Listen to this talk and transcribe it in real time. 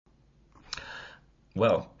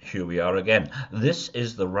Well, here we are again. This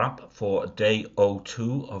is the wrap for day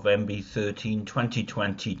 02 of MB13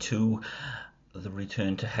 2022, the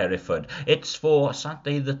return to Hereford. It's for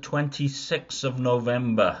Saturday the 26th of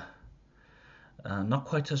November. Not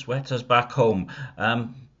quite as wet as back home,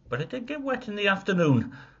 but it did get wet in the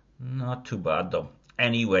afternoon. Not too bad though.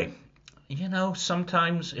 Anyway,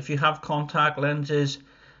 sometimes if you have contact lenses,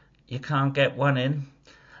 you can't get one in,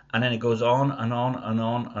 and then it goes on and on and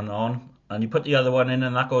on and on, and you put the other one in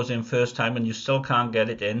and that goes in first time and you still can't get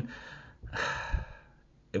it in.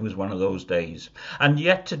 It was one of those days. And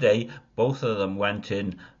yet today, both of them went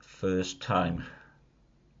in first time.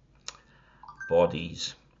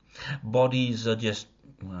 Bodies. Bodies are just,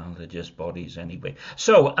 well, they're just bodies anyway.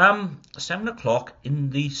 So, 7 o'clock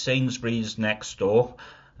in the Sainsbury's next door.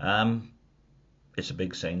 It's a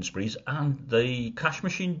big Sainsbury's, and the cash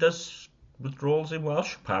machine does withdrawals in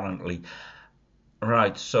Welsh, apparently.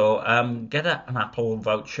 Right, so get an Apple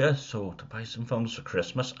voucher, so to buy some phones for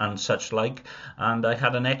Christmas and such like, and I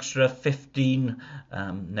had an extra 15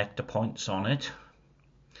 nectar points on it.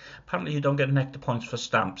 Apparently you don't get nectar points for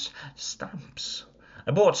stamps. Stamps.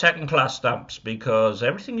 I bought second class stamps because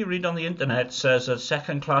everything you read on the internet says that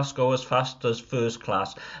second class go as fast as first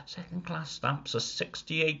class. Second class stamps are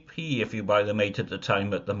 68p if you buy them 8 at a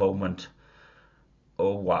time at the moment.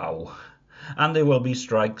 Oh wow. And there will be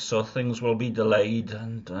strikes, so things will be delayed,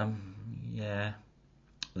 and yeah,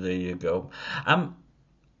 there you go.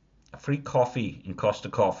 Free coffee in Costa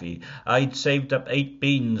Coffee. I'd saved up 8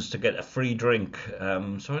 beans to get a free drink,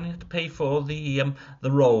 so I only had to pay for the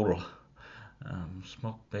roll,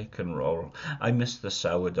 smoked bacon roll. I miss the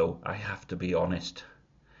sourdough, I have to be honest.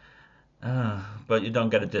 But you don't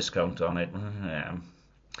get a discount on it.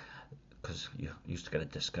 Because you used to get a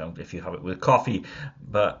discount if you have it with coffee,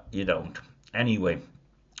 but you don't. Anyway,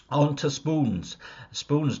 on to Spoons.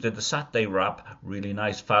 Spoons did the Saturday wrap, really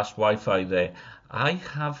nice fast Wi-Fi there. I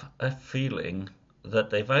have a feeling that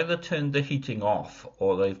they've either turned the heating off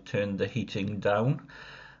or they've turned the heating down.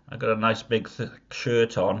 I got a nice big thick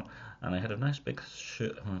shirt on, and I had a nice big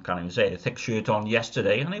shirt, I can't even say, a thick shirt on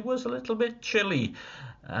yesterday, and it was a little bit chilly.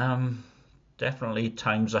 Definitely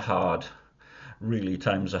times are hard. Really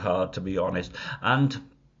times are hard, to be honest. And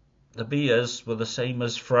the beers were the same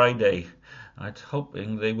as Friday. I'd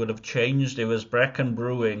hoping they would have changed. It was Brecon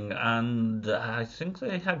Brewing, and I think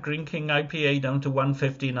they had Green King IPA down to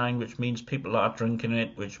 159, which means people are drinking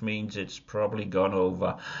it, which means it's probably gone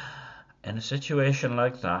over. In a situation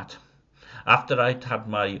like that, after I'd had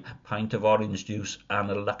my pint of orange juice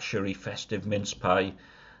and a luxury festive mince pie,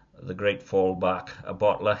 the great fallback, a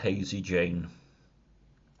bottle of Hazy Jane.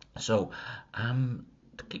 So,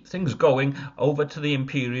 to keep things going, over to the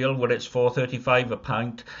Imperial where it's 4.35 a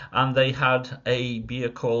pint, and they had a beer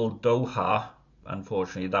called Doha.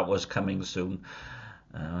 Unfortunately, that was coming soon.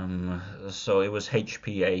 So it was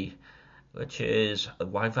HPA, which is a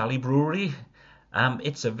Wye Valley Brewery.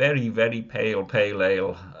 It's a very, very pale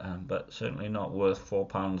ale, but certainly not worth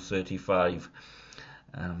 £4.35.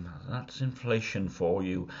 That's inflation for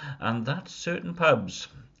you, and that's certain pubs.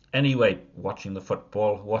 Anyway, watching the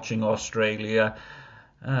football, watching Australia.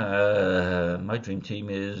 My dream team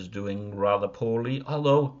is doing rather poorly,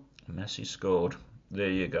 although Messi scored. There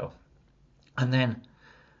you go. And then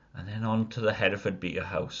on to the Hereford Beer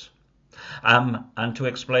House. And to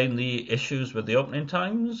explain the issues with the opening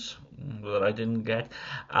times that I didn't get,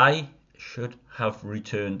 I should have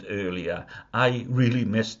returned earlier. I really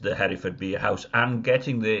missed the Hereford Beer House, and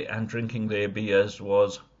getting there and drinking their beers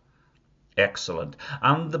was excellent.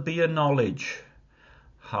 And the beer knowledge,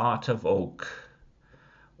 Heart of Oak.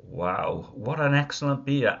 Wow, what an excellent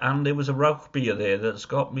beer. And there was a Rauch beer there that's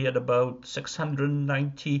got me at about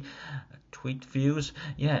 690 tweet views.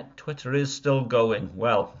 Yeah, Twitter is still going.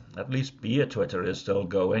 Well, at least beer Twitter is still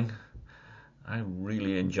going. I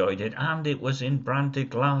really enjoyed it, and it was in branded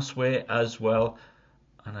glassware as well.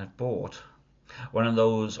 And I bought one of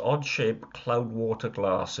those odd-shaped cloud water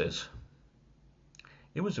glasses.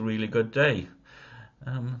 It was a really good day.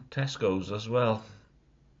 Tesco's as well.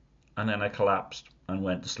 And then I collapsed and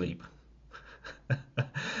went to sleep.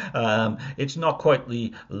 It's not quite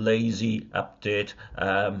the lazy update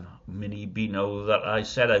mini Beano that I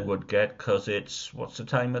said I would get, because it's, what's the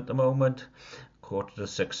time at the moment?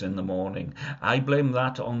 5:45 in the morning. I blame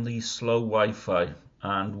that on the slow Wi-Fi,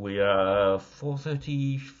 and we are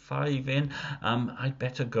 4:35 in. I'd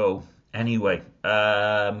better go. Anyway,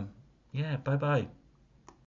 yeah, bye-bye.